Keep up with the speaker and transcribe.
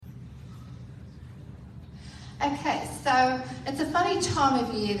Okay, so it's a funny time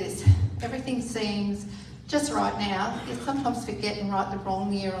of year, this. Everything seems just right now. You sometimes forget and write the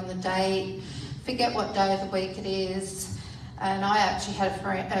wrong year on the date, forget what day of the week it is. And I actually had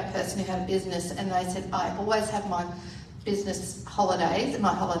a person who had a business, and they said, I always have my business holidays,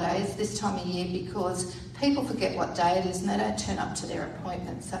 this time of year, because people forget what day it is and they don't turn up to their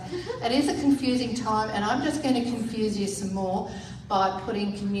appointments. So it is a confusing time, and I'm just going to confuse you some more by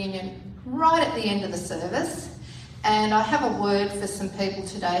putting communion right at the end of the service. And I have a word for some people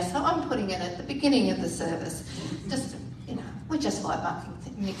today, so I'm putting it at the beginning of the service. Just, we just like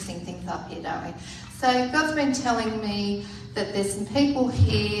mixing things up here, don't we? So God's been telling me that there's some people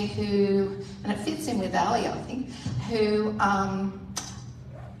here who, and it fits in with Ali, I think, who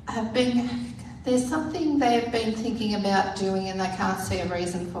there's something they've been thinking about doing and they can't see a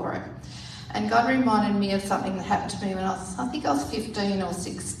reason for it. And God reminded me of something that happened to me when I think I was 15 or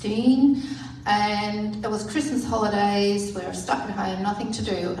 16, and it was Christmas holidays, we were stuck at home, nothing to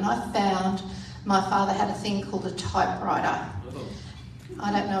do, and I found my father had a thing called a typewriter.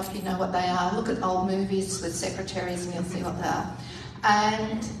 I don't know if you know what they are. Look at old movies with secretaries and you'll see what they are.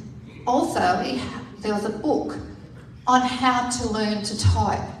 And also, there was a book on how to learn to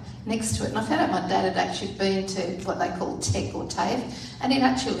type next to it. And I found out my dad had actually been to what they call tech or TAFE, and he'd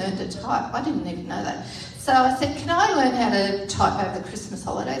actually learned to type. I didn't even know that. So I said, can I learn how to type over the Christmas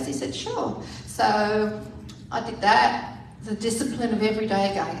holidays? He said, sure. So I did that. The discipline of every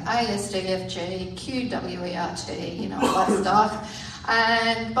day going A, S, D, F, G, Q, W, E, R, T, all that stuff.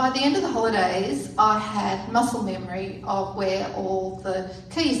 And by the end of the holidays, I had muscle memory of where all the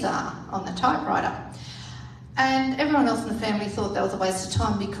keys are on the typewriter. And everyone else in the family thought that was a waste of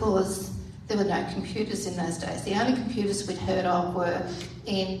time because there were no computers in those days. The only computers we'd heard of were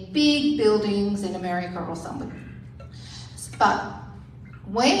in big buildings in America or somewhere. But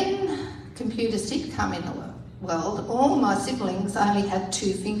when computers did come in the world, all my siblings only had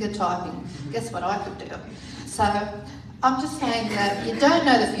 2-finger typing. Guess what I could do? So I'm just saying that you don't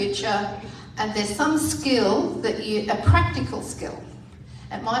know the future, and there's some skill a practical skill.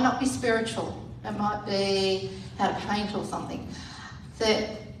 It might not be spiritual. It might be how to paint or something. That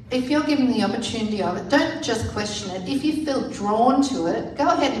if you're given the opportunity of it, don't just question it. If you feel drawn to it, go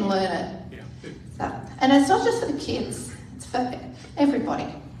ahead and learn it. Yeah. So, and it's not just for the kids, it's for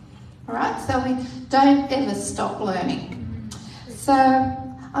everybody. All right? So we don't ever stop learning. So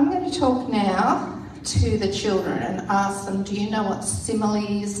I'm going to talk now to the children and ask them, do you know what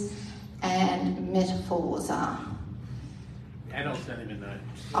similes and metaphors are? Adults don't even know.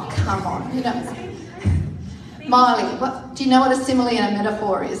 Oh, come on. Miley, do you know what a simile and a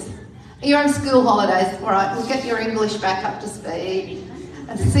metaphor is? You're on school holidays, all right, we'll get your English back up to speed.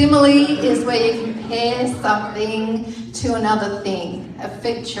 A simile is where you compare something to another thing, a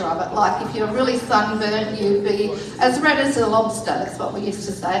feature of it. Like if you're really sunburnt, you'd be as red as a lobster, that's what we used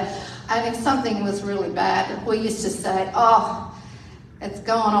to say. And if something was really bad, we used to say, oh, it's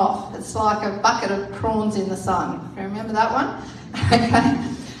gone off. It's like a bucket of prawns in the sun. Remember that one? Okay.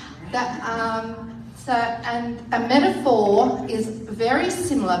 And a metaphor is very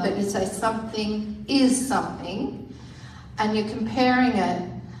similar, but you say something is something, and you're comparing it.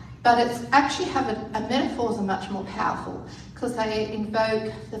 But it's actually metaphors are much more powerful because they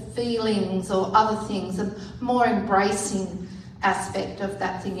invoke the feelings or other things, a more embracing aspect of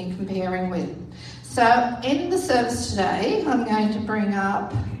that thing you're comparing with. So in the service today, I'm going to bring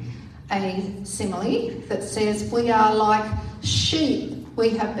up a simile that says, we are like sheep, we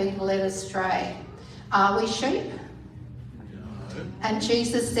have been led astray. Are we sheep? No. And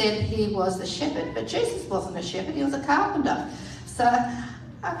Jesus said he was the shepherd, but Jesus wasn't a shepherd, he was a carpenter. So,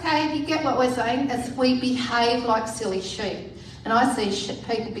 okay, you get what we're saying, as we behave like silly sheep. And I see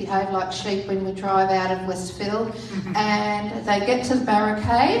people behave like sheep when we drive out of Westfield and they get to the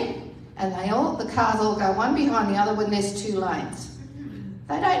barricade and the cars all go one behind the other when there's 2 lanes.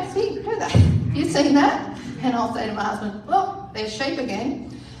 They don't think, do they? You seen that? And I'll say to my husband, look, there's sheep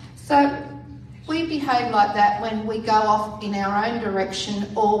again. So we behave like that when we go off in our own direction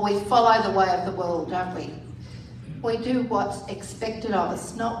or we follow the way of the world, don't we? We do what's expected of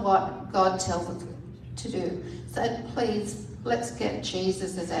us, not what God tells us to do. So please, let's get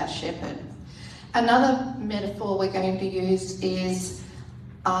Jesus as our shepherd. Another metaphor we're going to use is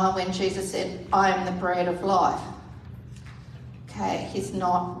when Jesus said, I am the bread of life. Okay, he's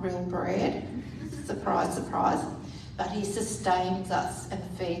not real bread, surprise, surprise, but he sustains us and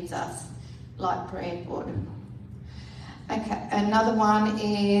feeds us like bread would. Okay, another one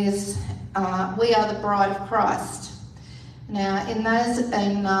is we are the bride of Christ. Now,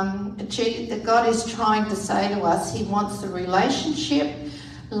 God is trying to say to us, he wants the relationship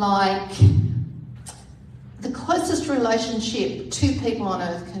like the closest relationship two people on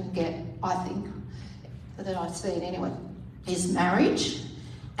earth can get, I think, that I see it anyway, is marriage.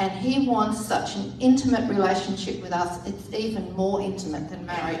 And he wants such an intimate relationship with us. It's even more intimate than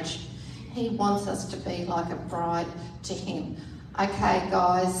marriage. He wants us to be like a bride to him. Okay,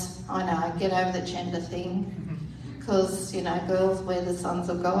 guys, I know, get over the gender thing, because, you know, girls, we're the sons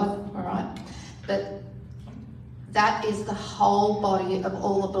of God, all right? But that is the whole body of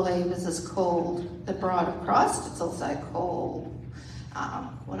all the believers is called the bride of Christ. It's also called,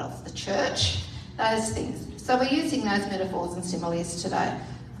 what else, the church, those things. So we're using those metaphors and similes today.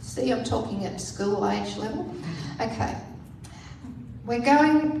 See, I'm talking at school age level. Okay. We're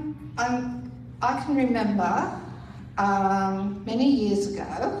going, I can remember many years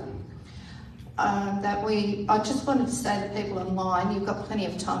ago I just wanted to say to people online, you've got plenty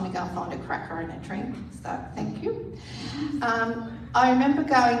of time to go and find a cracker and a drink, so thank you. I remember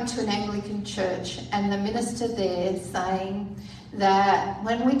going to an Anglican church and the minister there saying that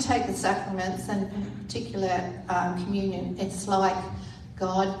when we take the sacraments, and in particular communion, it's like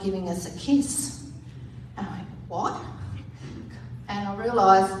God giving us a kiss. And I went, what? And I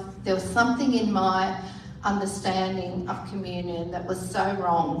realised there was something in my understanding of communion that was so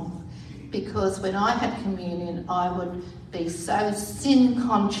wrong, because when I had communion, I would be so sin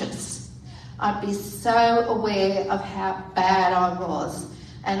conscious. I'd be so aware of how bad I was,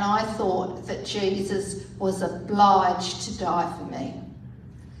 and I thought that Jesus was obliged to die for me.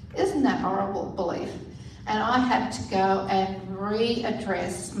 Isn't that horrible belief? And I had to go and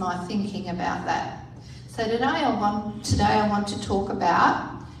readdress my thinking about that. So today I want to talk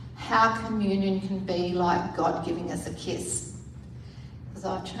about how communion can be like God giving us a kiss. Because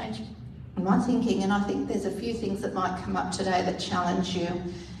I've changed my thinking, and I think there's a few things that might come up today that challenge you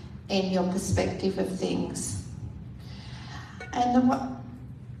in your perspective of things. And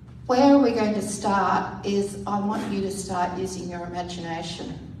where we're going to start is I want you to start using your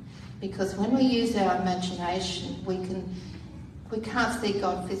imagination. Because when we use our imagination, we can't see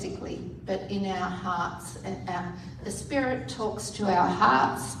God physically, but in our hearts, and the Spirit talks to our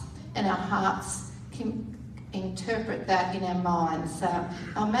hearts, and our hearts can interpret that in our minds. So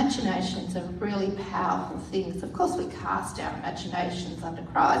our imaginations are really powerful things. Of course, we cast our imaginations under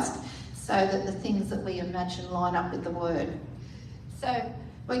Christ so that the things that we imagine line up with the Word. So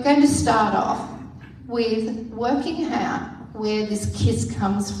we're going to start off with working out where this kiss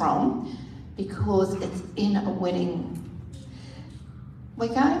comes from, because it's in a wedding. We're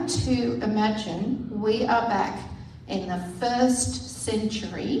going to imagine we are back in the 1st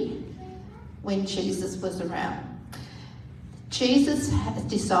century when Jesus was around. Jesus had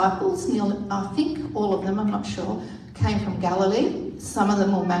disciples, I think all of them, I'm not sure, came from Galilee. Some of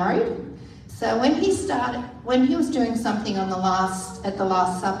them were married. So when he was doing something at the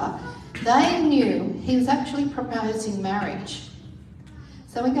Last Supper, they knew he was actually proposing marriage.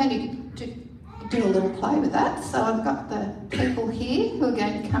 So we're going to do a little play with that. So I've got the people here who are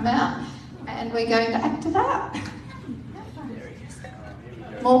going to come out, and we're going to act it out.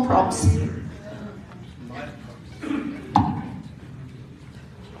 More props.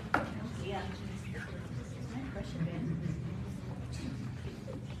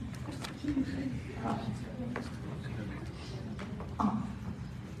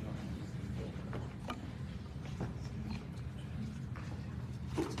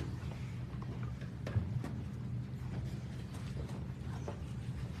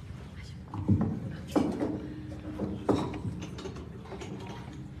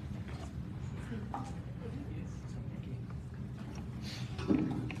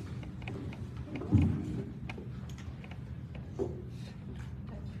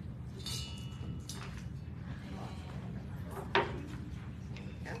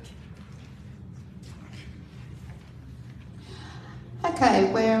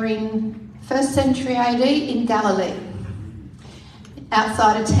 Okay, we're in 1st century AD in Galilee,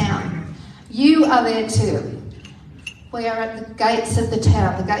 outside of town. You are there too. We are at the gates of the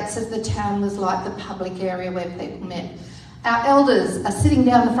town. The gates of the town was like the public area where people met. Our elders are sitting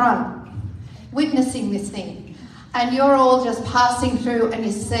down the front, witnessing this thing. And you're all just passing through and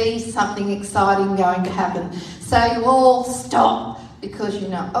you see something exciting going to happen. So you all stop because you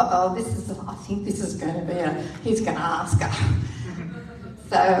know, I think this is going to be he's going to ask her.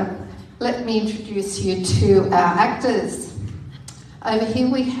 So let me introduce you to our actors. Over here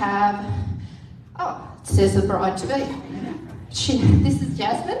we have, it says the bride-to-be. This is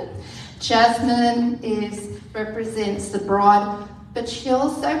Jasmine. Jasmine represents the bride, but she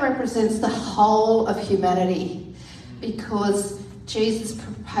also represents the whole of humanity, because Jesus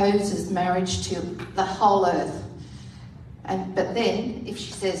proposes marriage to the whole earth. But then, if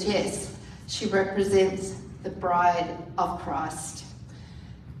she says yes, she represents the bride of Christ.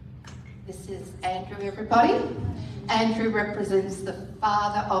 This is Andrew, everybody. Andrew represents the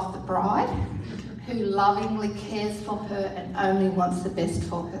father of the bride, who lovingly cares for her and only wants the best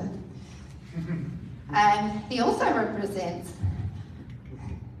for her. And he also represents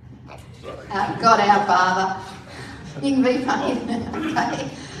God our Father. You can be funny.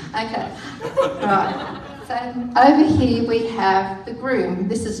 Okay. Right. So over here we have the groom.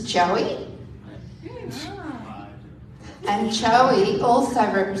 This is Joey. And Joey also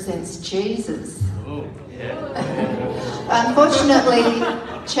represents Jesus. Unfortunately,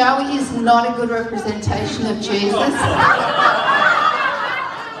 Joey is not a good representation of Jesus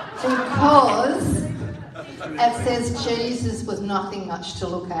because it says Jesus was nothing much to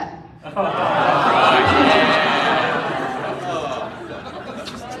look at.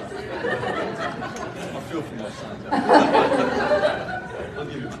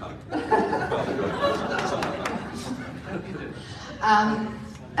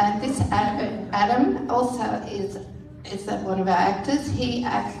 And this Adam also is one of our actors. He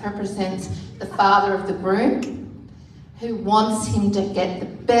represents the father of the groom, who wants him to get the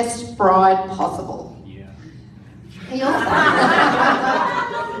best bride possible. Yeah. He also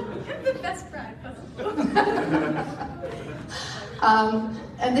the best bride possible.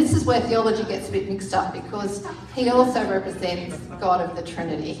 And this is where theology gets a bit mixed up, because he also represents God of the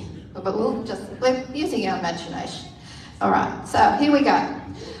Trinity. But we're using our imagination. All right, so here we go.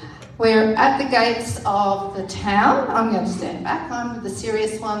 We're at the gates of the town. I'm going to stand back. I'm the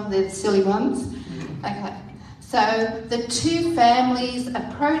serious one, the silly ones. Okay, so the two families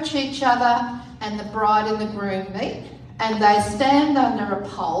approach each other, and the bride and the groom meet, and they stand under a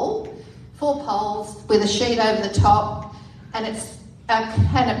pole, 4 poles with a sheet over the top, and it's a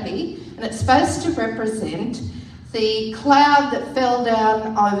canopy, and it's supposed to represent the cloud that fell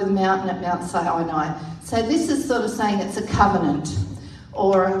down over the mountain at Mount Sinai. So this is sort of saying it's a covenant,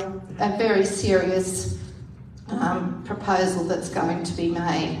 or a very serious proposal that's going to be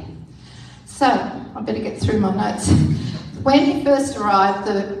made. So I better get through my notes. When he first arrived,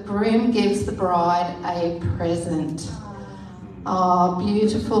 the groom gives the bride a present. Oh,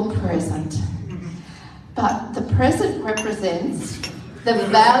 beautiful present. But the present represents the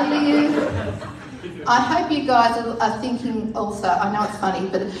value. I hope you guys are thinking also, I know it's funny,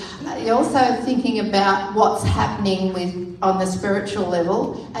 but you're also thinking about what's happening on the spiritual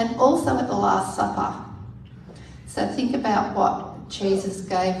level, and also at the Last Supper. So think about what Jesus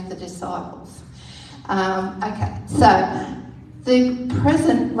gave the disciples. Okay, so the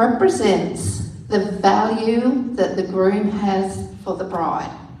present represents the value that the groom has for the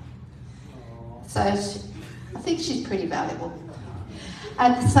bride. So I think she's pretty valuable.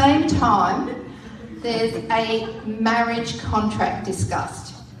 At the same time, there's a marriage contract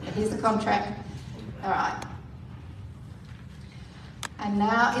discussed. Here's the contract. All right. And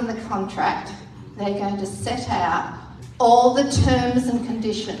now in the contract, they're going to set out all the terms and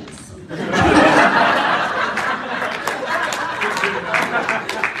conditions.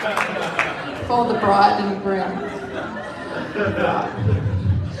 For the bride and groom. Right.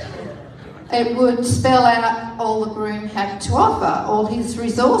 It would spell out all the groom had to offer, all his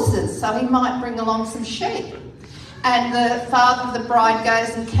resources. So he might bring along some sheep. And the father of the bride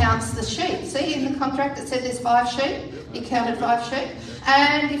goes and counts the sheep. See, in the contract it said there's 5 sheep. He counted 5 sheep.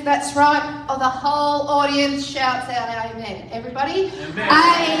 And if that's right, the whole audience shouts out amen. Everybody? Amen.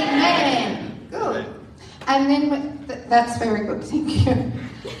 Amen. Good. And then, that's very good, thank you.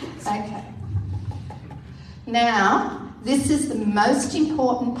 Okay. Now, this is the most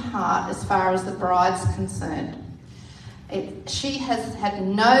important part as far as the bride's concerned. She has had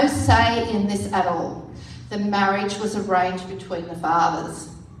no say in this at all. The marriage was arranged between the fathers.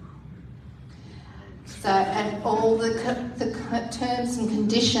 So, and all the terms and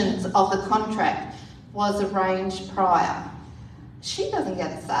conditions of the contract was arranged prior. She doesn't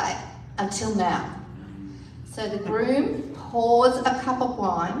get a say until now. So the groom pours a cup of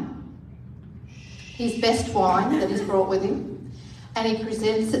wine, his best wine that he's brought with him, and he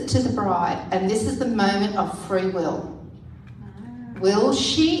presents it to the bride. And this is the moment of free will. Will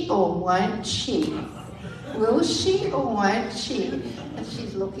she or won't she? Will she or won't she? And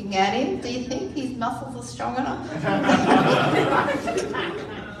she's looking at him. Do you think his muscles are strong enough?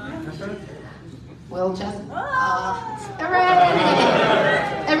 We'll just... hooray!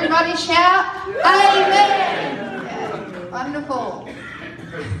 Everybody shout, amen! Yeah, wonderful.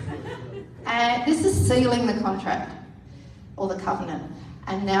 And this is sealing the contract, or the covenant.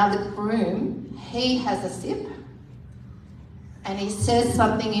 And now the groom, he has a sip, and he says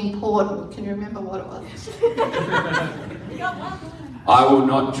something important. Can you remember what it was? I will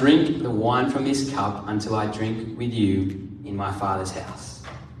not drink the wine from this cup until I drink with you in my Father's house.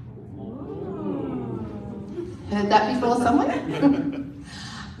 Heard that before somewhere?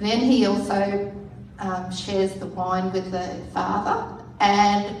 Then he also shares the wine with the father,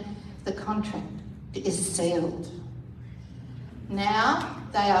 and the contract is sealed. Now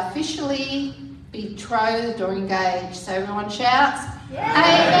they are officially betrothed or engaged. So everyone shouts,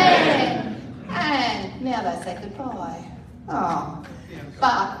 Amen! And now they say goodbye. Oh,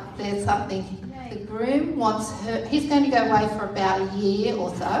 but there's something. The groom wants her, he's going to go away for about a year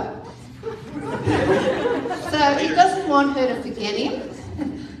or so. So he doesn't want her to forget him.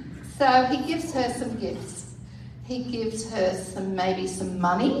 So he gives her some gifts. He gives her maybe some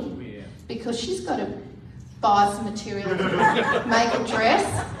money, because she's got to buy some material to make a dress.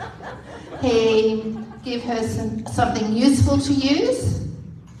 He gives her something useful to use,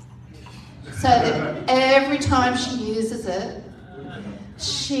 so that every time she uses it,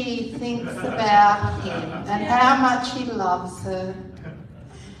 she thinks about him and how much he loves her.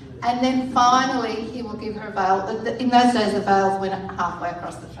 And then finally, he will give her a veil. In those days, the veils went halfway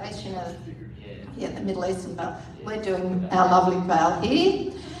across the face, you know. Yeah, the Middle Eastern veil. We're doing our lovely veil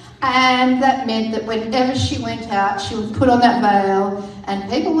here. And that meant that whenever she went out, she would put on that veil and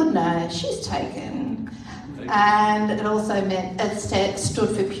people would know she's taken. And it also meant it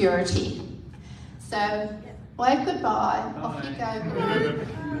stood for purity. So, wave goodbye. Off you go, groom.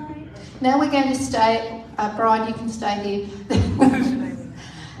 Now we're going to stay. Bride, you can stay here.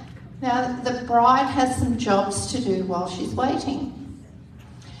 Now, the bride has some jobs to do while she's waiting.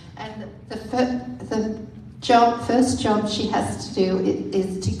 And the first job she has to do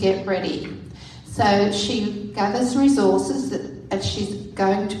is to get ready. So she gathers resources that she's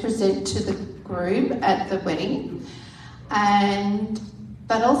going to present to the groom at the wedding.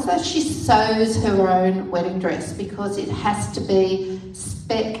 But also she sews her own wedding dress, because it has to be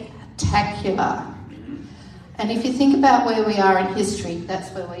spectacular. And if you think about where we are in history,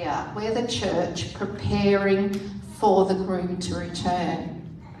 that's where we are. We're the church preparing for the groom to return.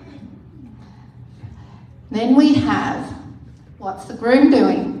 Then we have, what's the groom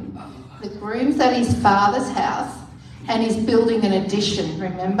doing? The groom's at his father's house and he's building an addition.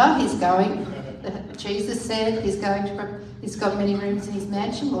 Remember, Jesus said he's got many rooms in his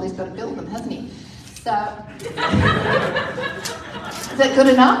mansion. Well, he's got to build them, hasn't he? So, is that good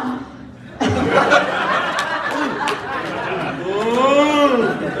enough?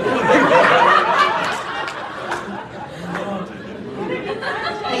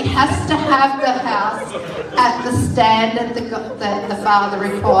 He has to have the house at the standard that the father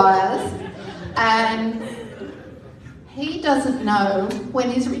requires, and he doesn't know when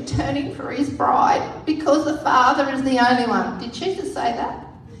he's returning for his bride, because the father is the only one. Did Jesus say that?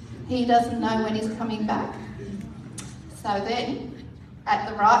 He doesn't know when he's coming back. So then, at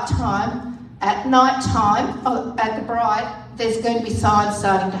the right time, at night time, at the bride, there's going to be signs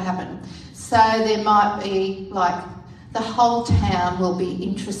starting to happen. So there might be, like, the whole town will be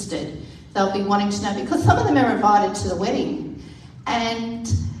interested. They'll be wanting to know, because some of them are invited to the wedding and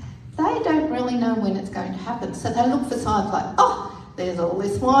they don't really know when it's going to happen. So they look for signs like, oh, there's all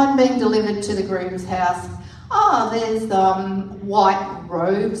this wine being delivered to the groom's house. Oh, there's white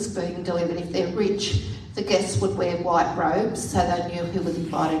robes being delivered. If they're rich, the guests would wear white robes so they knew who was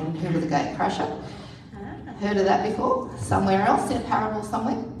invited and who was the gate crusher. Heard of that before? Somewhere else, in a parable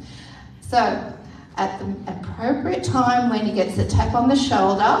somewhere. So, at the appropriate time when he gets a tap on the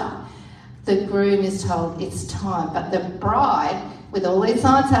shoulder, the groom is told it's time. But the bride, with all these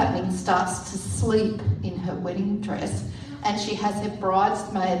signs happening, starts to sleep in her wedding dress, and she has her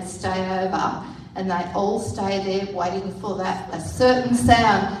bridesmaids stay over, and they all stay there waiting for a certain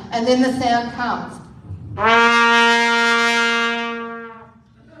sound, and then the sound comes.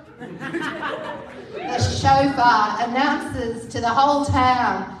 The shofar announces to the whole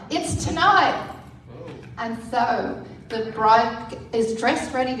town, it's tonight. And so the bride is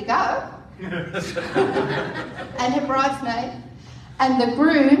dressed ready to go, and her bridesmaid, and the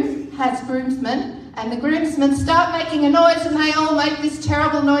groom has groomsmen, and the groomsmen start making a noise, and they all make this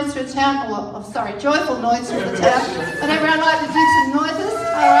terrible noise to the town, joyful noise to the town, and everyone like to do some noises.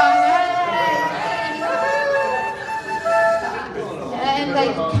 All right, and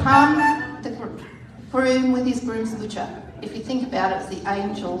they come, the groom with his groomsmen, which are, if you think about it, the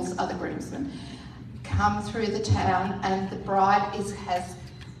angels are the groomsmen, come through the town, and the bride has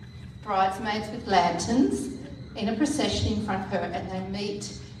bridesmaids with lanterns in a procession in front of her, and they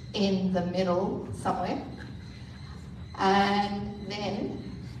meet in the middle somewhere. And then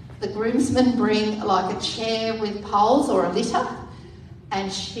the groomsmen bring like a chair with poles or a litter,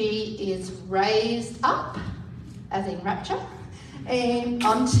 and she is raised up, as in rapture, and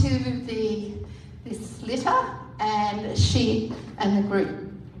onto this litter, and she and the group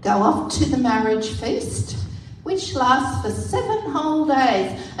go off to the marriage feast, which lasts for 7 whole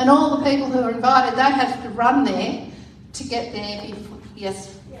days. And all the people who are invited, they have to run there to get there before,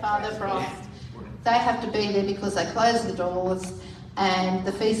 yes, Father Bryce. They have to be there because they close the doors, and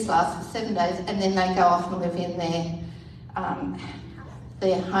the feast lasts for 7 days, and then they go off and live in their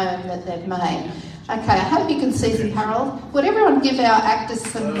home that they've made. Okay, I hope you can see some parallels. Would everyone give our actors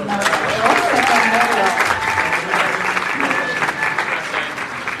some applause? They've done very well.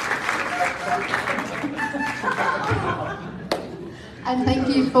 And thank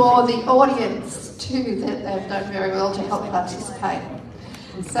you for the audience too, that they've done very well to help participate.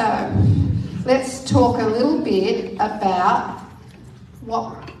 So let's talk a little bit about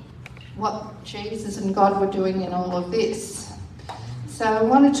what Jesus and God were doing in all of this. So I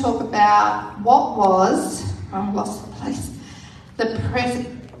want to talk about what was, I've lost the place,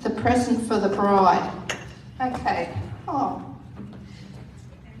 the present for the bride. Okay.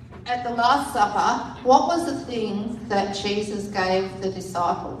 At the Last Supper, what was the thing that Jesus gave the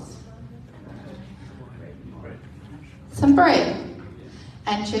disciples? Some bread.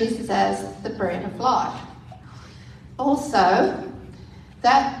 And Jesus as the bread of life. Also,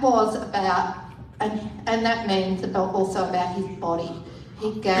 that was about, and that means also about his body.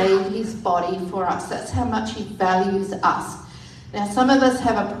 He gave his body for us. That's how much he values us. Now, some of us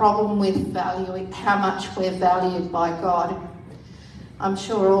have a problem with valuing how much we're valued by God. I'm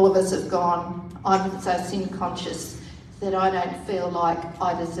sure all of us have gone, I'm so sin conscious that I don't feel like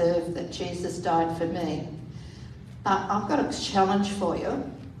I deserve that Jesus died for me. But I've got a challenge for you.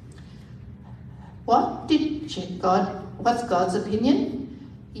 What's God's opinion?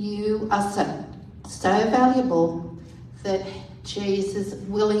 You are so valuable that Jesus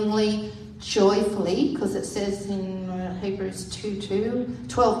willingly, joyfully, because it says in Hebrews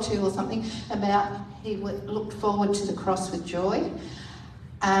 12:2 or something, about he looked forward to the cross with joy.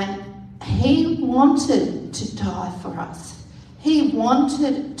 And he wanted to die for us. He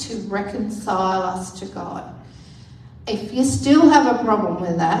wanted to reconcile us to God. If you still have a problem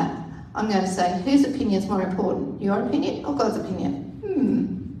with that, I'm going to say, whose opinion is more important? Your opinion or God's opinion?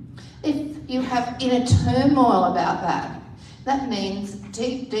 If you have inner turmoil about that, that means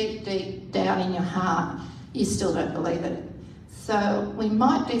deep, deep, deep down in your heart, you still don't believe it. So we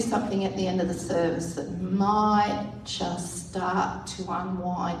might do something at the end of the service that might just start to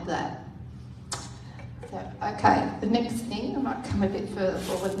unwind that. So, okay, the next thing, I might come a bit further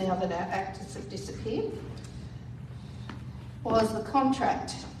forward now that our actors have disappeared, was the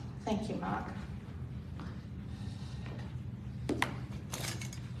contract. Thank you, Mark.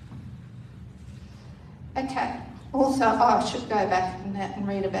 Okay, also I should go back and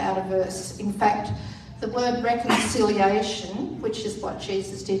read about a verse. In fact, the word reconciliation, which is what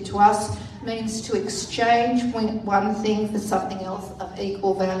Jesus did to us, means to exchange one thing for something else of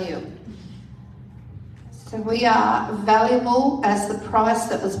equal value. So we are valuable as the price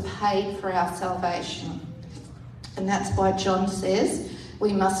that was paid for our salvation. And that's why John says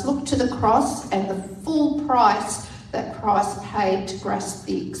we must look to the cross and the full price that Christ paid to grasp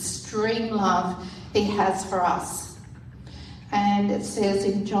the extreme love he has for us. And it says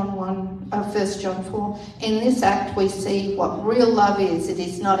in 1 John 4, in this act we see what real love is. It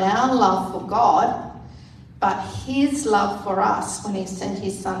is not our love for God, but his love for us when he sent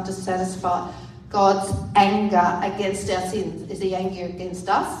his son to satisfy God's anger against our sins. Is he angry against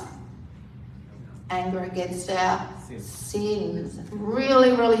us? Anger against our sins.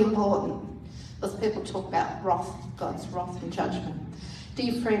 Really, really important. Because people talk about wrath, God's wrath and judgment.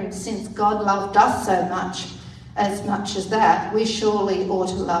 Dear friends, since God loved us so much as that, we surely ought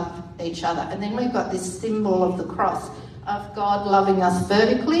to love each other. And then we've got this symbol of the cross, of God loving us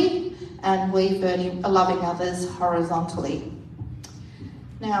vertically and we loving others horizontally.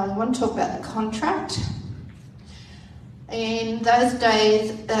 Now, we want to talk about the contract. In those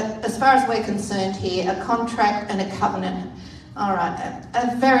days, as far as we're concerned here, a contract and a covenant, all right,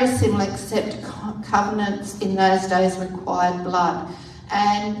 are very similar, except covenants in those days required blood.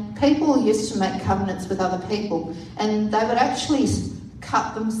 And people used to make covenants with other people, and they would actually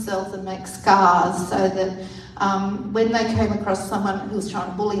cut themselves and make scars so that when they came across someone who was trying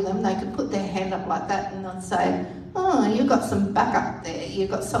to bully them, they could put their hand up like that and they'd say, oh, you've got some backup there, you've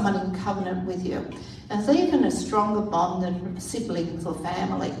got someone in covenant with you. And it's even a stronger bond than siblings or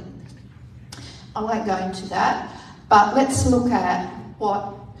family. I won't go into that, but let's look at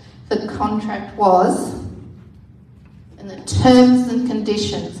what the contract was and the terms and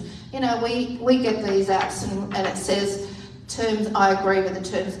conditions. You know, we get these apps and it says, I agree with the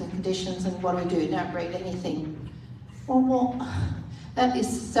terms and conditions, and what do? Don't read anything. Well, that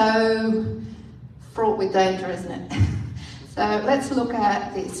is so fraught with danger, isn't it? So let's look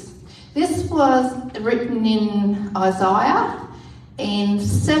at this. This was written in Isaiah in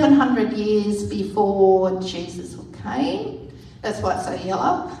 700 years before Jesus came. That's why it's so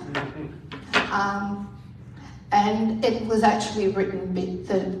yellow. And it was actually written,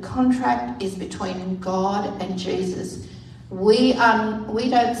 the contract is between God and Jesus. We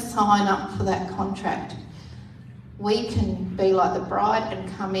don't sign up for that contract. We can be like the bride and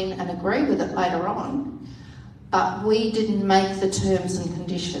come in and agree with it later on, but we didn't make the terms and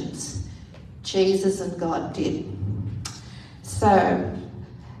conditions. Jesus and God did. So,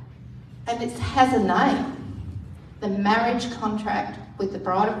 and it has a name. The marriage contract with the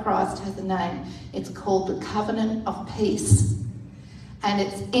bride of Christ has a name. It's called the Covenant of Peace. And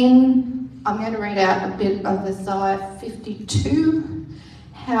it's I'm going to read out a bit of Isaiah 52.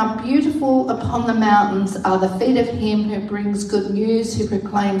 How beautiful upon the mountains are the feet of him who brings good news, who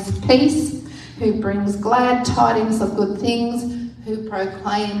proclaims peace, who brings glad tidings of good things, who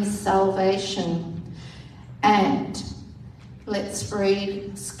proclaims salvation. And let's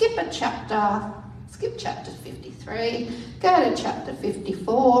skip chapter 53, go to chapter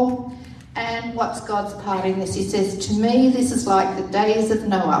 54, and what's God's part in this? He says, to me this is like the days of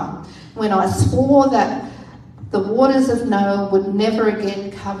Noah, when I swore that the waters of Noah would never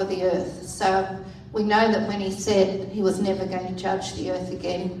again cover the earth. So we know that when he said he was never going to judge the earth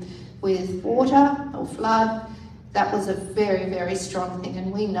again with water or flood, that was a very, very strong thing,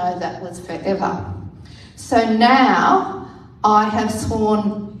 and we know that was forever. So now I have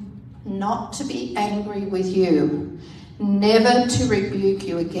sworn not to be angry with you, never to rebuke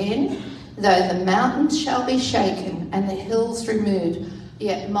you again, though the mountains shall be shaken and the hills removed,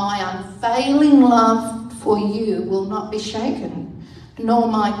 yet my unfailing love for you will not be shaken, nor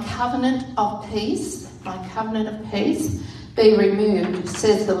my covenant of peace be removed,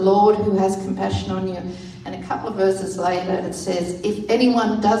 says the Lord who has compassion on you. And a couple of verses later it says, if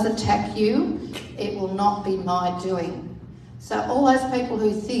anyone does attack you, it will not be my doing. So all those people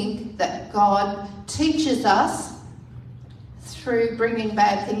who think that God teaches us through bringing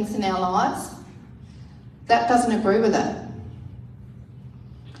bad things in our lives, that doesn't agree with it.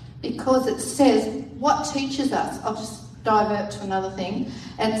 Because it says, what teaches us? I'll just divert to another thing.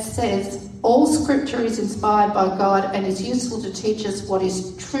 And it says, all scripture is inspired by God and is useful to teach us what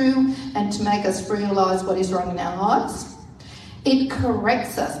is true and to make us realise what is wrong in our lives. It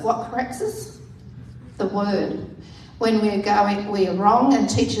corrects us. What corrects us? The word. When we are wrong, and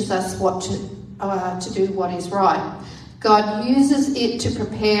teaches us what to do what is right. God uses it to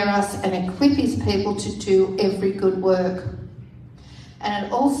prepare us and equip his people to do every good work. And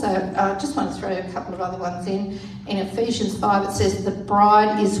it also, I just want to throw a couple of other ones in. In Ephesians 5 it says the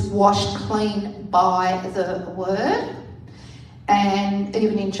bride is washed clean by the word. And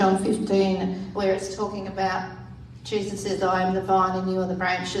even in John 15 where it's talking about Jesus says, I am the vine and you are the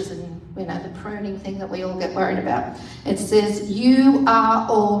branches, and the pruning thing that we all get worried about. It says, you are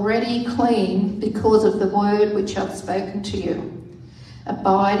already clean because of the word which I've spoken to you.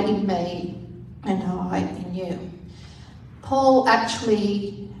 Abide in me and I in you. Paul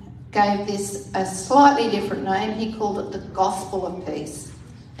actually gave this a slightly different name. He called it the gospel of peace.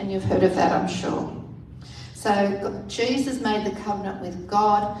 And you've heard of that, I'm sure. So Jesus made the covenant with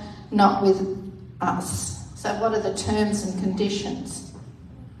God, not with us. So what are the terms and conditions?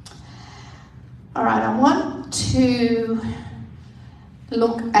 All right, I want to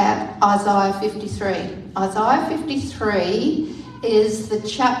look at Isaiah 53. Isaiah 53 is the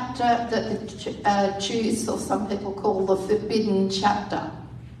chapter that the Jews, or some people call the forbidden chapter,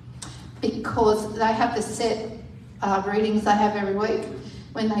 because they have the set readings they have every week.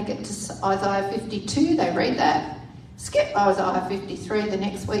 When they get to Isaiah 52, they read that. Skip Isaiah 53 the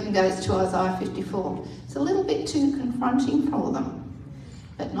next week and goes to Isaiah 54. It's a little bit too confronting for them,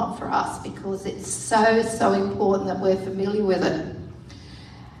 but not for us, because it's so important that we're familiar with it.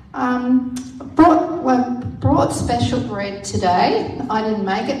 Brought special bread today. I didn't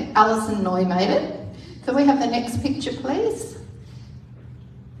make it. Alison Noy made it. Can we have the next picture, please?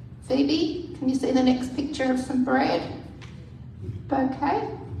 Phoebe, can you see the next picture of some bread? Bouquet.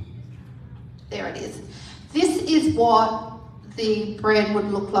 There it is. This is what the bread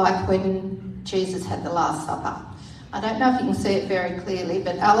would look like when Jesus had the Last Supper. I don't know if you can see it very clearly,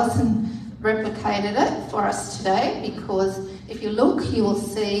 but Alison replicated it for us today, because if you look, you will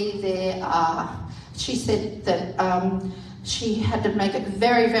see there are, she said that she had to make it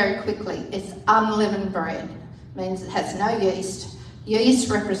very, very quickly. It's unleavened bread. It means it has no yeast. Yeast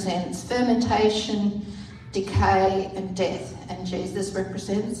represents fermentation, decay and death, and Jesus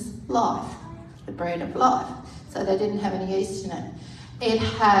represents life, the bread of life. so they didn't have any yeast in it. It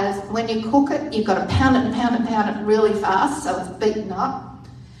has, when you cook it, you've got to pound it and pound it and pound it really fast so it's beaten up.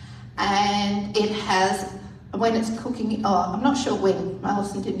 And it has, when it's cooking, I'm not sure when,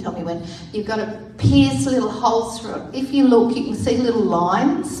 Alison didn't tell me when, you've got to pierce little holes through it. If you look, you can see little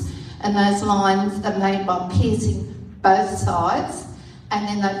lines, and those lines are made by piercing both sides, and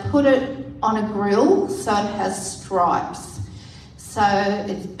then they put it on a grill so it has stripes. So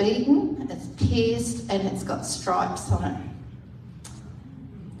it's beaten, it's pierced, and it's got stripes on it.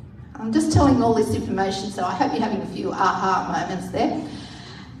 I'm just telling all this information, so I hope you're having a few aha moments there.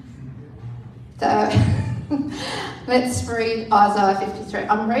 So let's read Isaiah 53.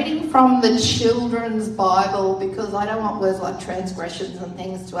 I'm reading from the Children's Bible because I don't want words like transgressions and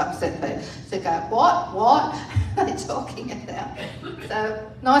things to upset people. So go, what are they talking about?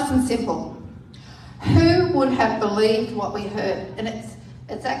 So nice and simple. Who would have believed what we heard? And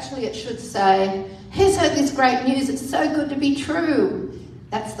it's actually, it should say, who's heard this great news? It's so good to be true.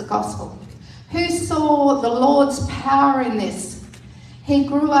 That's the gospel. Who saw the Lord's power in this? He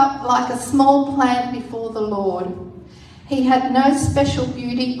grew up like a small plant before the Lord. He had no special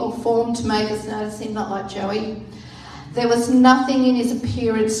beauty or form to make us notice him, not like Joey. There was nothing in his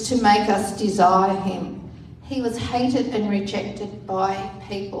appearance to make us desire him. He was hated and rejected by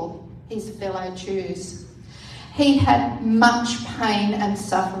people, his fellow Jews. He had much pain and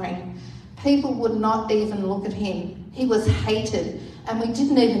suffering. People would not even look at him. He was hated, and we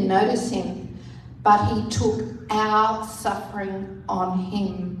didn't even notice him. But he took our suffering on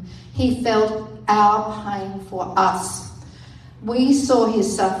him. He felt our pain for us. We saw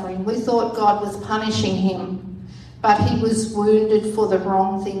his suffering. We thought God was punishing him, but he was wounded for the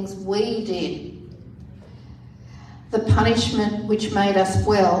wrong things we did. The punishment which made us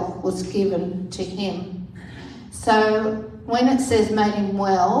well was given to him. So when it says made him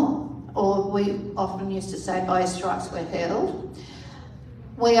well, or we often used to say by his stripes we're healed,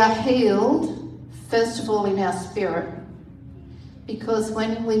 we are healed first of all in our spirit, because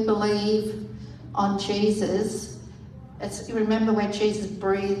when we believe on Jesus, you remember when Jesus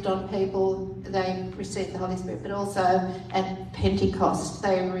breathed on people, they received the Holy Spirit, but also at Pentecost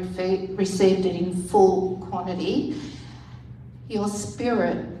they received it in full quantity. Your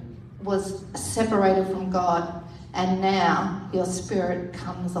spirit was separated from God, and now your spirit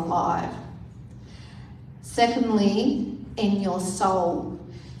comes alive. Secondly, in your soul,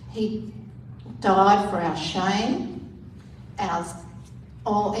 he died for our shame,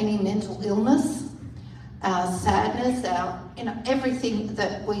 any mental illness, our sadness, everything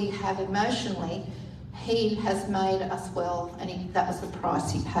that we have emotionally. He has made us well, and that was the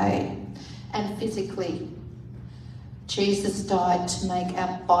price he paid. And physically, Jesus died to make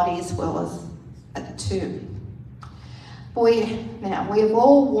our bodies well as too. We have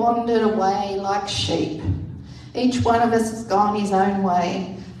all wandered away like sheep. Each one of us has gone his own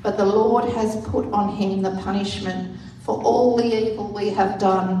way, but the Lord has put on him the punishment for all the evil we have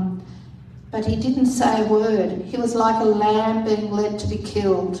done. But he didn't say a word. He was like a lamb being led to be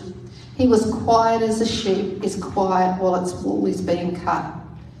killed. He was quiet as a sheep is quiet while its wool is being cut.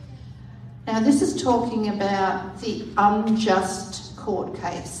 Now this is talking about the unjust court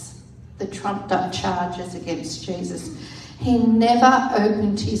case, the trumped up charges against Jesus. He never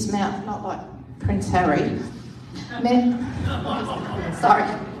opened his mouth, not like Prince Harry. Sorry.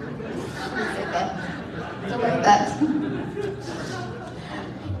 Delete that.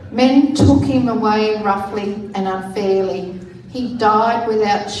 Men took him away roughly and unfairly. He died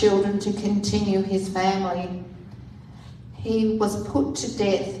without children to continue his family. He was put to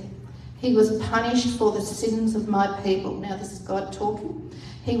death. He was punished for the sins of my people. Now this is God talking.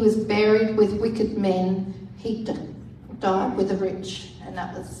 He was buried with wicked men. He died with the rich, and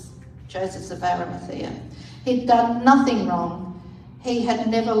that was Joseph of Arimathea. He'd done nothing wrong. He had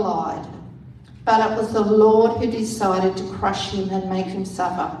never lied. But it was the Lord who decided to crush him and make him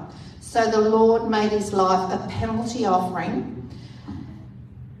suffer. So the Lord made his life a penalty offering,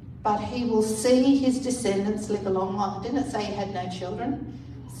 but he will see his descendants live a long life. Didn't it say he had no children?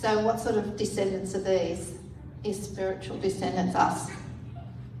 So what sort of descendants are these? His spiritual descendants, us.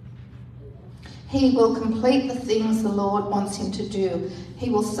 He will complete the things the Lord wants him to do.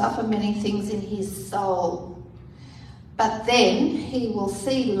 He will suffer many things in his soul. But then he will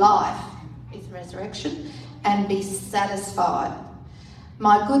see life, his resurrection, and be satisfied.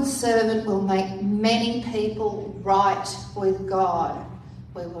 My good servant will make many people right with God.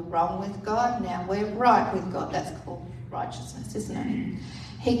 We were wrong with God, now we're right with God. That's called righteousness, isn't it?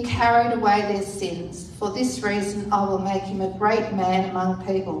 He carried away their sins. For this reason I will make him a great man among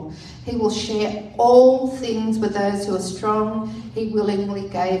people. He will share all things with those who are strong. He willingly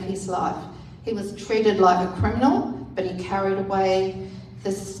gave his life. He was treated like a criminal, but he carried away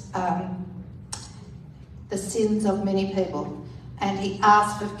this, the sins of many people, and he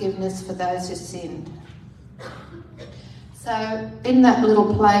asked forgiveness for those who sinned. So in that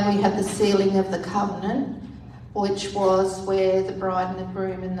little play we had the sealing of the covenant, which was where the bride and the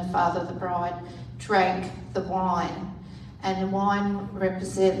groom and the father of the bride drank the wine. And the wine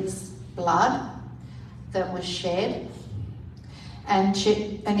represents blood that was shed. And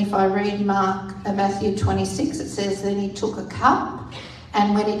if I read Matthew 26, it says, then he took a cup,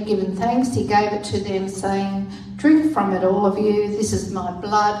 and when he'd given thanks, he gave it to them, saying, drink from it, all of you. This is my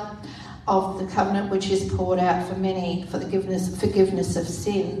blood of the covenant, which is poured out for many for the forgiveness of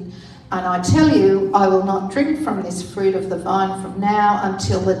sin. And I tell you, I will not drink from this fruit of the vine from now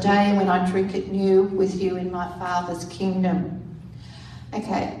until the day when I drink it new with you in my Father's kingdom.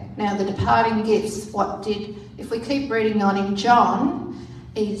 Okay, now the departing gifts, if we keep reading on in John,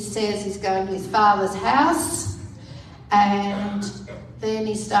 he says he's going to his Father's house, and then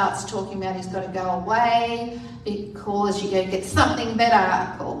he starts talking about he's got to go away because you're going to get something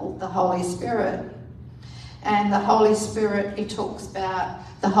better called the Holy Spirit. And the Holy Spirit, he talks about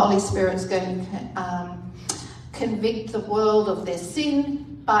the Holy Spirit's going to convict the world of their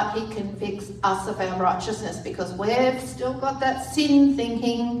sin, but he convicts us of our righteousness because we've still got that sin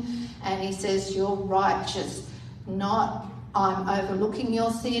thinking, and he says you're righteous, not I'm overlooking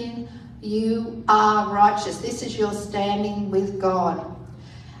your sin, you are righteous. This is your standing with God.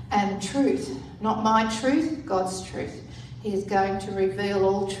 And truth, not my truth, God's truth. He is going to reveal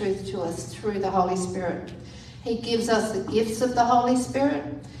all truth to us through the Holy Spirit. He gives us the gifts of the Holy Spirit.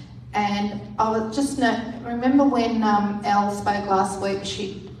 And I was just remember when Elle spoke last week,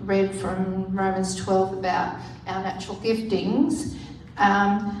 she read from Romans 12 about our natural giftings.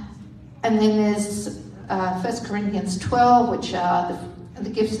 And then there's 1 Corinthians 12, which are the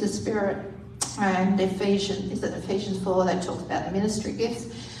gifts of the Spirit, and Ephesians 4, that talks about the ministry gifts.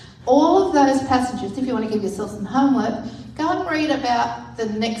 All of those passages, if you want to give yourself some homework, go and read about the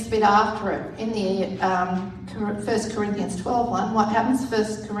next bit after it in the 1 Corinthians 12 one. What happens?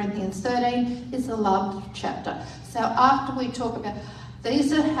 1 Corinthians 13 is the love chapter. So after we talk about,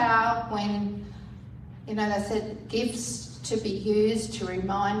 these are how when, they said gifts to be used to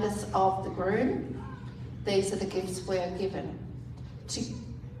remind us of the groom. These are the gifts we're given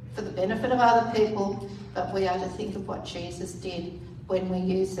for the benefit of other people, but we are to think of what Jesus did when we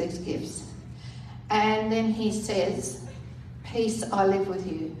use these gifts. And then he says, peace I live with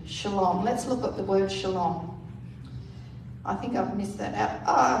you, shalom. Let's look at the word shalom. I think I've missed that out.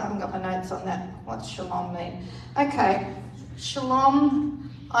 Oh, I haven't got my notes on that. What's shalom mean? Okay,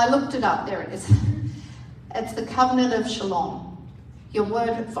 shalom, I looked it up, there it is. It's the covenant of shalom, your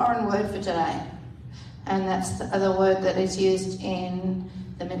foreign word for today. And that's the word that is used in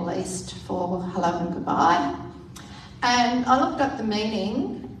the Middle East for hello and goodbye. And I looked up the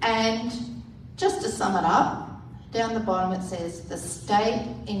meaning, and just to sum it up, down the bottom it says, the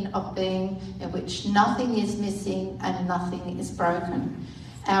state of being in which nothing is missing and nothing is broken.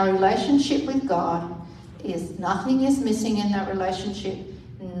 Our relationship with God is nothing is missing in that relationship,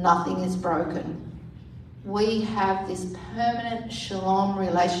 nothing is broken. We have this permanent shalom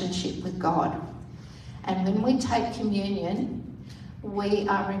relationship with God. And when we take communion, we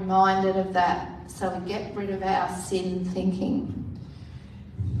are reminded of that. So we get rid of our sin thinking.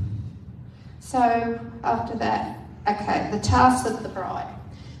 So after that, okay, the tasks of the bride.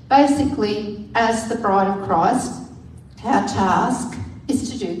 Basically, as the bride of Christ, our task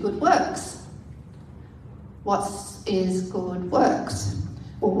is to do good works. What is good works?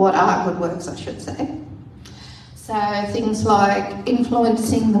 Or what are good works, I should say. So things like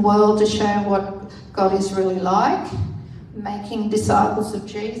influencing the world to show what God is really like, making disciples of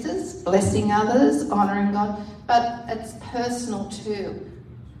Jesus, blessing others, honouring God, but it's personal too.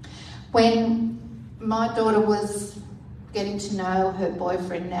 When my daughter was getting to know her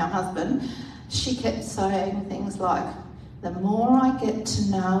boyfriend, now husband, she kept saying things like, the more I get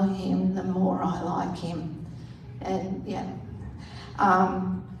to know him, the more I like him. And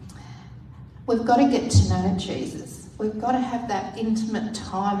we've got to get to know Jesus. We've got to have that intimate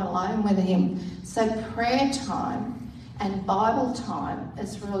time alone with him. So prayer time and Bible time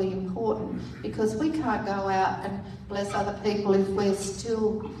is really important, because we can't go out and bless other people if we're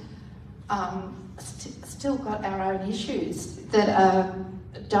still got our own issues that are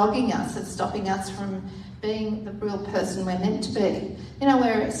dogging us and stopping us from being the real person we're meant to be.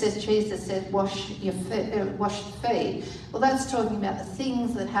 Where it says, Jesus said, wash your feet. Well, that's talking about the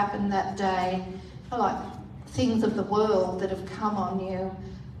things that happened that day, like things of the world that have come on you.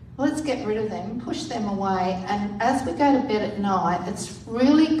 Let's get rid of them, push them away. And as we go to bed at night, it's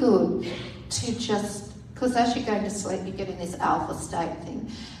really good to just, because as you're going to sleep, you get in this alpha state thing.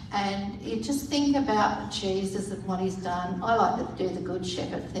 And you just think about Jesus and what he's done. I like to do the Good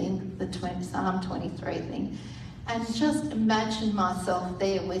Shepherd thing, the Psalm 23 thing, and just imagine myself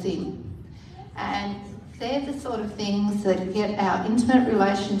there with him. And they're the sort of things that get our intimate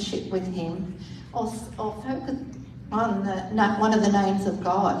relationship with him, or focus on one of the names of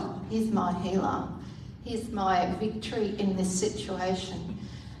God. He's my healer. He's my victory in this situation.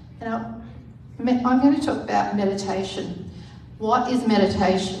 You know, I'm going to talk about meditation. What is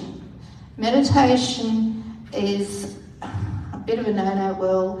meditation? Meditation is a bit of a no-no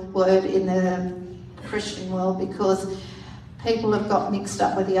word in the Christian world because people have got mixed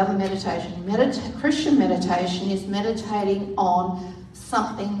up with the other meditation. Christian meditation is meditating on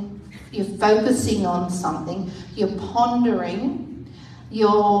something, you're focusing on something, you're pondering,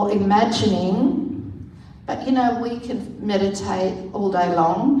 you're imagining, but you know, we can meditate all day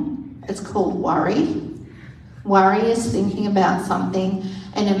long. It's called worry. Worry is thinking about something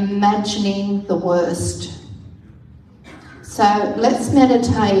and imagining the worst. So let's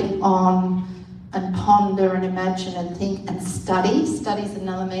meditate on and ponder and imagine and think and study. Study's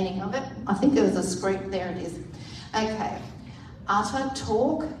another meaning of it. I think there was a script, there it is. Okay. Utter,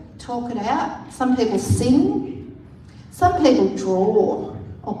 talk it out. Some people sing. Some people draw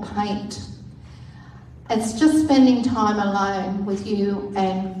or paint. It's just spending time alone with you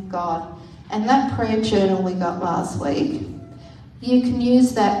and God. And that prayer journal we got last week, you can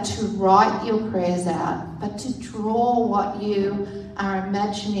use that to write your prayers out, but to draw what you are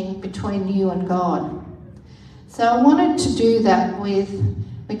imagining between you and God. So I wanted to do that with,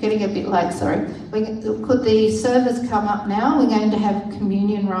 we're getting a bit late, sorry. Could the servers come up now? We're going to have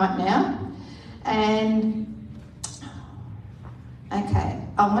communion right now. And, okay,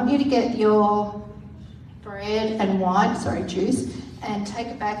 I want you to get your bread and wine, juice, and take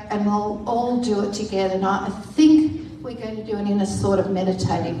it back, and we'll all do it together. Now, I think we're going to do it in a sort of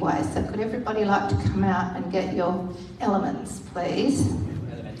meditative way. So could everybody like to come out and get your elements, please?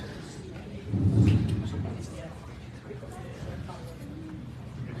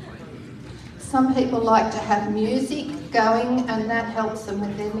 Some people like to have music going, and that helps them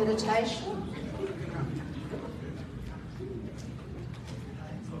with their meditation.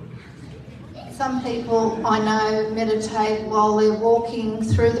 Some people I know meditate while they're walking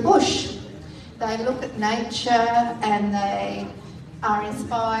through the bush. They look at nature and they are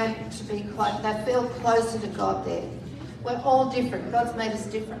inspired to be they feel closer to God there. We're all different. God's made us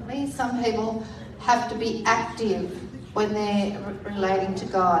differently. Some people have to be active when they're relating to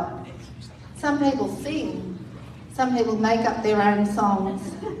God. Some people sing. Some people make up their own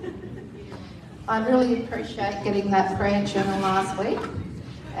songs. I really appreciate getting that prayer journal last week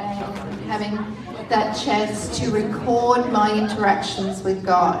and having that chance to record my interactions with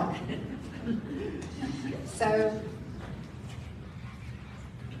God. So,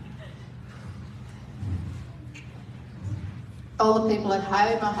 all the people at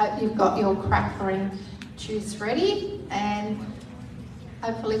home, I hope you've got your crackering juice ready, and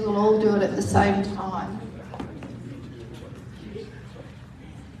hopefully we'll all do it at the same time.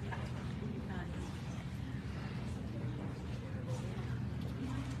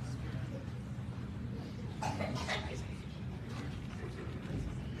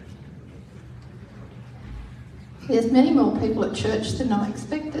 There's many more people at church than I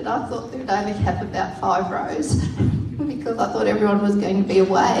expected. I thought they'd only have about 5 rows because I thought everyone was going to be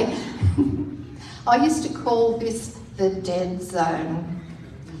away. I used to call this the dead zone.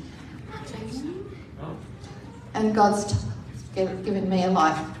 And God's given me a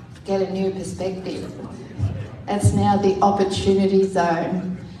life, get a new perspective. It's now the opportunity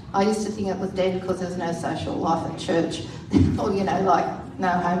zone. I used to think it was dead because there's no social life at church, or like no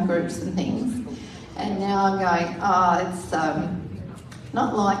home groups and things. And now I'm going, it's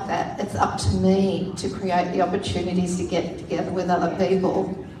not like that. It's up to me to create the opportunities to get together with other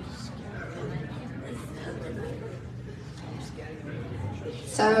people.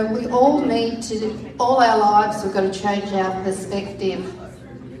 So we all need to, all our lives, we've got to change our perspective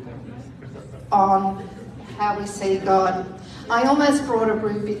on how we see God. I almost brought a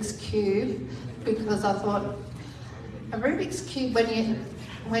Rubik's Cube because I thought, a Rubik's Cube,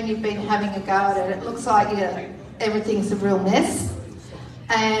 when you've been having a go at it, it looks like everything's a real mess.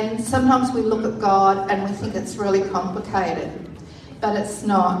 And sometimes we look at God and we think it's really complicated, but it's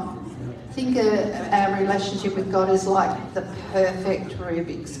not. I think our relationship with God is like the perfect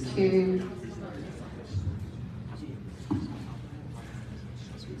Rubik's Cube.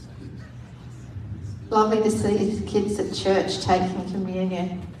 Lovely to see kids at church taking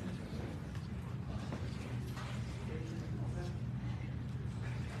communion.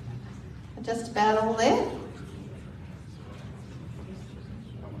 Just about all there.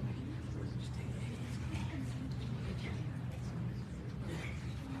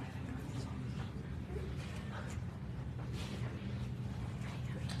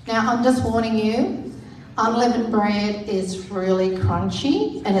 Now, I'm just warning you, unleavened bread is really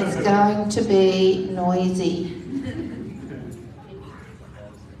crunchy and it's going to be noisy.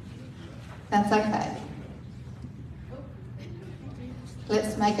 That's okay.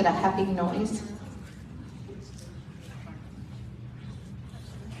 Let's make it a happy noise.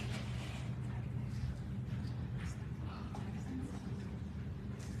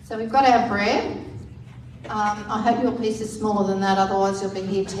 So we've got our bread. I hope your piece is smaller than that, otherwise you'll be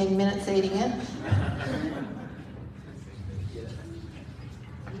here 10 minutes eating it.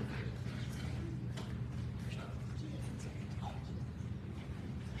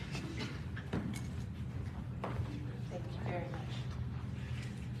 Thank you very much.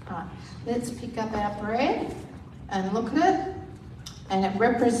 Right, let's pick up our bread and look at it. And it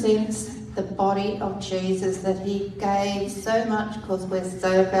represents the body of Jesus that he gave so much because we're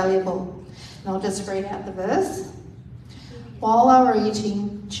so valuable. And I'll just read out the verse. While they were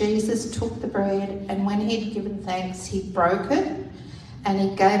eating, Jesus took the bread, and when he'd given thanks, he broke it and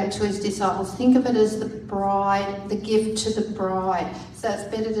he gave it to his disciples. Think of it as the bride, the gift to the bride. So it's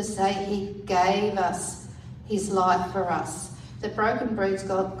better to say he gave us his life for us. The broken bread's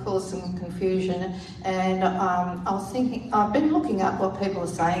caused some confusion, and I was thinking, I've been looking up what people are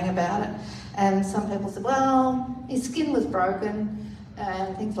saying about it, and some people said, well, his skin was broken,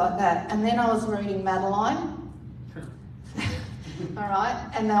 and things like that. And then I was reading Madeline, all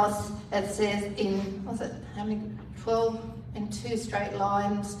right, and it says in, 12 in 2 straight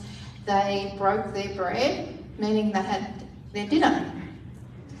lines, they broke their bread, meaning they had their dinner.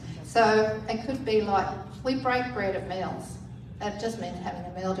 So it could be like, we break bread at meals. That just means having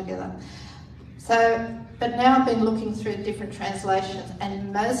a meal together. So, but now I've been looking through different translations,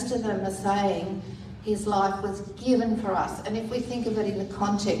 and most of them are saying his life was given for us. And if we think of it in the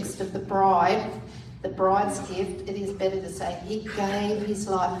context of the bride's gift, it is better to say he gave his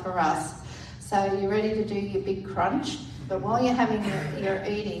life for us. So you're ready to do your big crunch, but while you're having your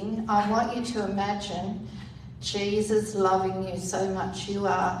eating, I want you to imagine Jesus loving you so much. You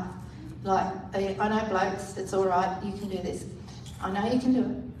are like, I know blokes, it's all right, you can do this. I know you can do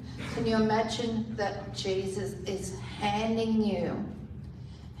it. Can you imagine that Jesus is handing you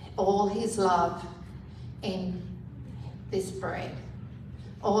all his love in this bread?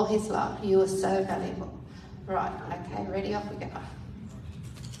 All his love. You are so valuable. Right, okay, ready, off we go.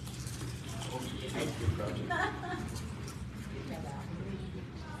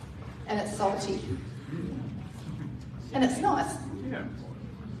 And it's salty. And it's nice. Yeah.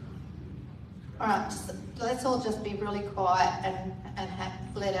 All right, let's all just be really quiet and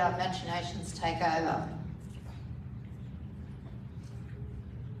let our imaginations take over.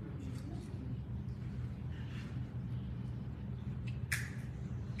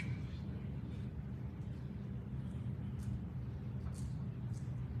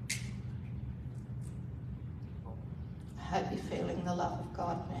 I hope you're feeling the love of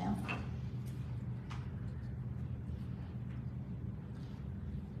God now.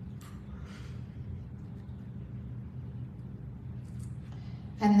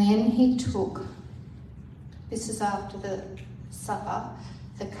 And then he took, this is after the supper,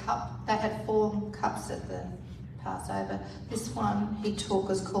 the cup. They had 4 cups at the Passover. This one he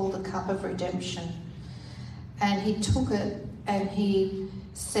took is called the cup of redemption. And he took it and he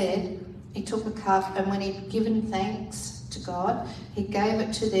said, he took a cup, and when he'd given thanks to God, he gave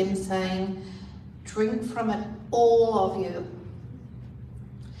it to them saying, drink from it, all of you.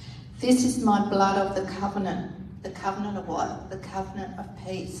 This is my blood of the covenant. The covenant of what? The covenant of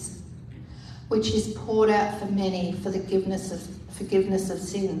peace, which is poured out for many for the forgiveness of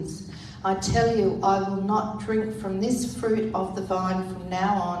sins. I tell you, I will not drink from this fruit of the vine from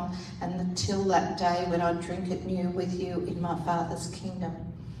now on and until that day when I drink it new with you in my Father's kingdom.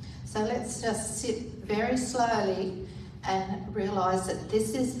 So let's just sit very slowly and realise that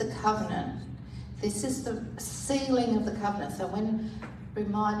this is the covenant. This is the sealing of the covenant. So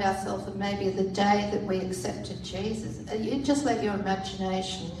remind ourselves of maybe the day that we accepted Jesus. You just let your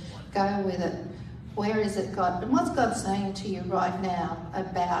imagination go with it. Where is it, God? And what's God saying to you right now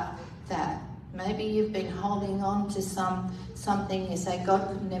about that? Maybe you've been holding on to something. You say, God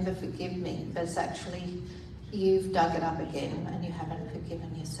could never forgive me, but it's actually you've dug it up again and you haven't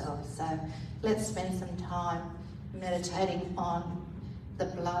forgiven yourself. So let's spend some time meditating on the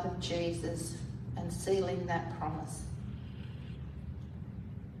blood of Jesus and sealing that promise.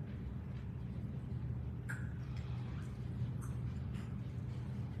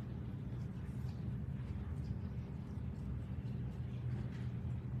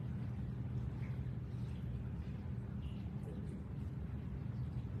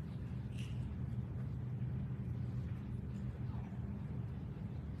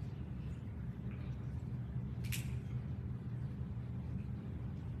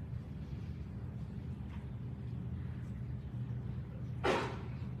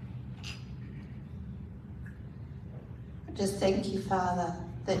 just thank you, Father,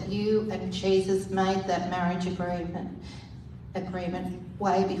 that you and Jesus made that marriage agreement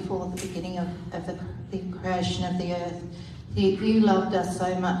way before the beginning of the creation of the earth. You loved us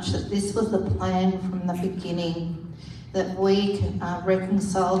so much that this was the plan from the beginning, that we can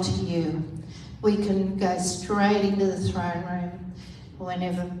reconcile to you. We can go straight into the throne room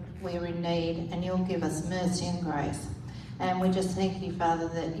whenever we're in need, and you'll give us mercy and grace. And we just thank you, Father,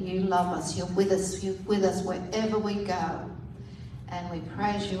 that you love us. You're with us wherever we go. And we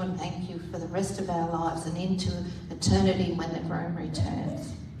praise you and thank you for the rest of our lives and into eternity when the groom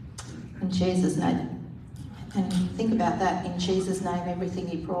returns. In Jesus' name. And think about that, in Jesus' name, everything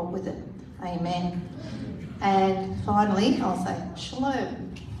he brought with it. Amen. And finally, I'll say,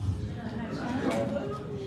 Shalom.